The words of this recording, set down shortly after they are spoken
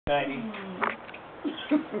Heidi.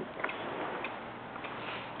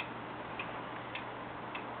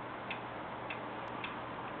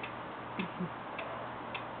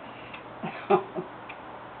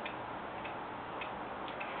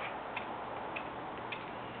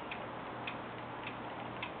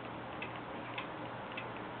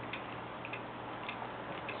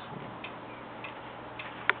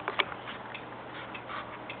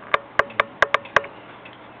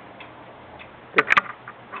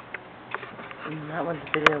 That one's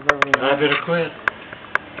video's over. I better quit.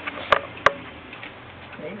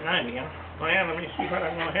 8:90, huh? Well, let me see what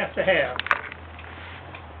I'm going to have.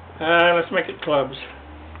 Let's make it clubs.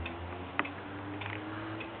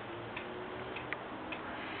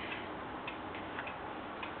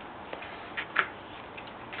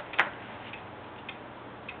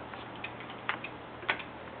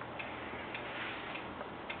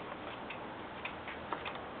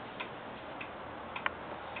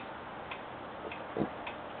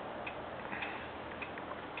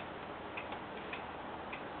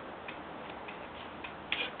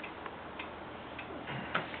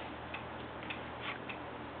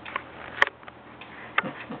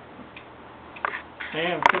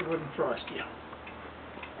 And Goodwood and Frosty.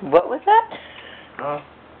 What was that?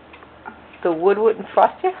 The wood wouldn't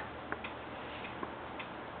frost you?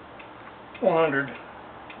 400.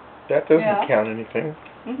 That doesn't count anything.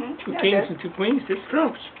 Two kings and two queens, it's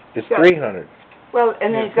trumps. It's 300. Well,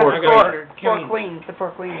 and then Yeah, he's got 400 four kings. queens, the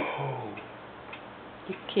 4 queens. Oh.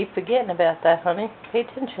 You keep forgetting about that, honey. Pay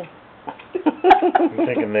attention. I'm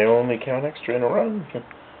thinking they only count extra in a run.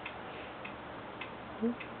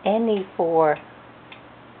 Any 4.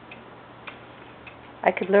 I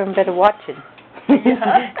could learn better watching.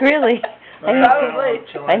 Yeah. Really.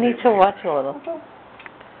 I need to watch a little.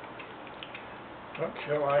 What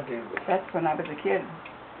shall I do? That's when I was a kid.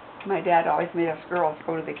 My dad always made us girls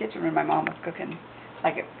go to the kitchen when my mom was cooking,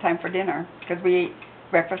 like it's time for dinner, because we ate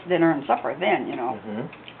breakfast, dinner, and supper then, you know.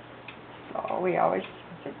 So we always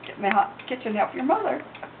said, get in the kitchen, help your mother.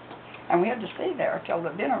 And we had to stay there till the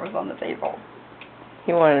dinner was on the table.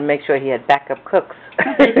 He wanted to make sure he had backup cooks.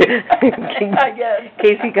 I guess. In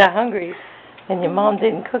case he got hungry and your mom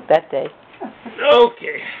didn't cook that day.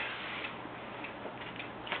 Okay.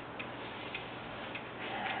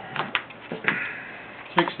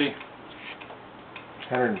 $60.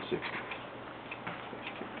 160.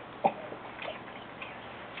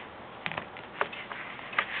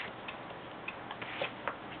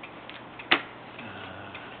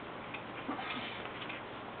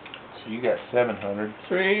 So you got 700.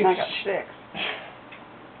 3. I got 6.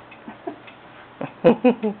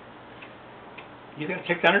 You got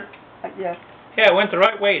 600? Yes. Yeah, I went the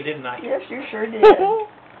right way, didn't I? Yes, you sure did.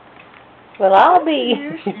 Well, I'll be.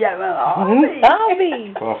 Yeah, well, I'll be. I'll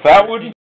be. Well, if that wouldn't